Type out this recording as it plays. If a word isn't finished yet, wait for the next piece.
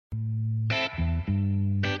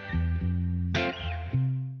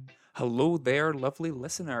Hello there, lovely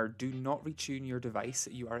listener. Do not retune your device.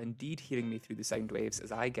 You are indeed hearing me through the sound waves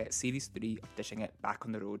as I get Series 3 of Dishing It back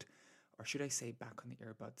on the road. Or should I say back on the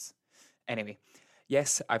earbuds? Anyway,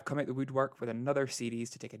 yes, I've come out the woodwork with another series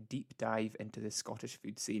to take a deep dive into the Scottish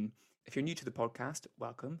food scene. If you're new to the podcast,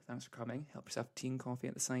 welcome. Thanks for coming. Help yourself tea and coffee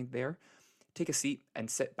at the side there. Take a seat and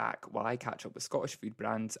sit back while I catch up with Scottish food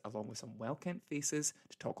brands along with some well-kent faces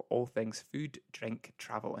to talk all things food, drink,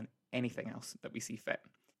 travel and anything else that we see fit.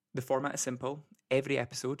 The format is simple. Every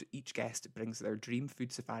episode, each guest brings their dream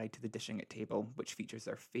food safari to the Dishing It table, which features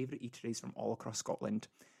their favourite eateries from all across Scotland.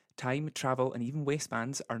 Time, travel, and even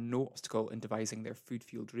waistbands are no obstacle in devising their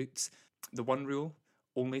food-fueled routes. The one rule,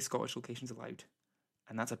 only Scottish locations allowed.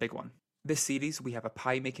 And that's a big one. This series, we have a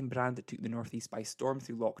pie-making brand that took the North East by storm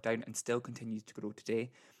through lockdown and still continues to grow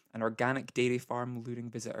today, an organic dairy farm luring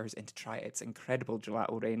visitors in to try its incredible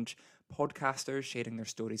gelato range, podcasters sharing their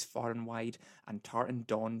stories far and wide, and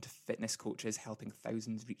tartan-donned fitness coaches helping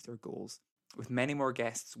thousands reach their goals. With many more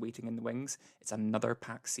guests waiting in the wings, it's another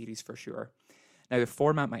packed series for sure. Now, the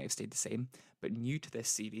format might have stayed the same, but new to this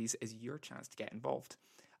series is your chance to get involved.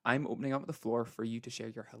 I'm opening up the floor for you to share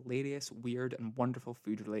your hilarious, weird, and wonderful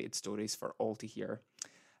food-related stories for all to hear.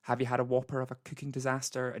 Have you had a whopper of a cooking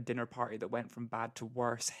disaster, a dinner party that went from bad to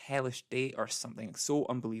worse, hellish date, or something so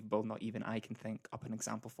unbelievable not even I can think up an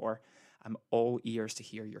example for? I'm all ears to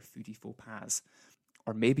hear your foodie faux pas.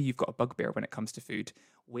 Or maybe you've got a bugbear when it comes to food.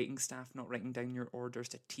 Waiting staff not writing down your orders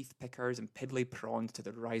to teeth pickers and piddly prawns to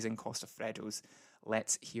the rising cost of Freddos.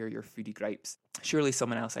 Let's hear your foodie gripes. Surely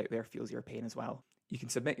someone else out there feels your pain as well. You can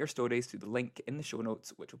submit your stories through the link in the show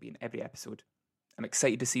notes, which will be in every episode. I'm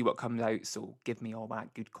excited to see what comes out, so give me all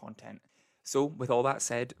that good content. So, with all that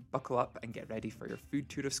said, buckle up and get ready for your food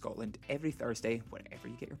tour of Scotland every Thursday, wherever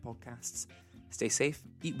you get your podcasts. Stay safe,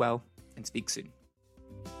 eat well, and speak soon.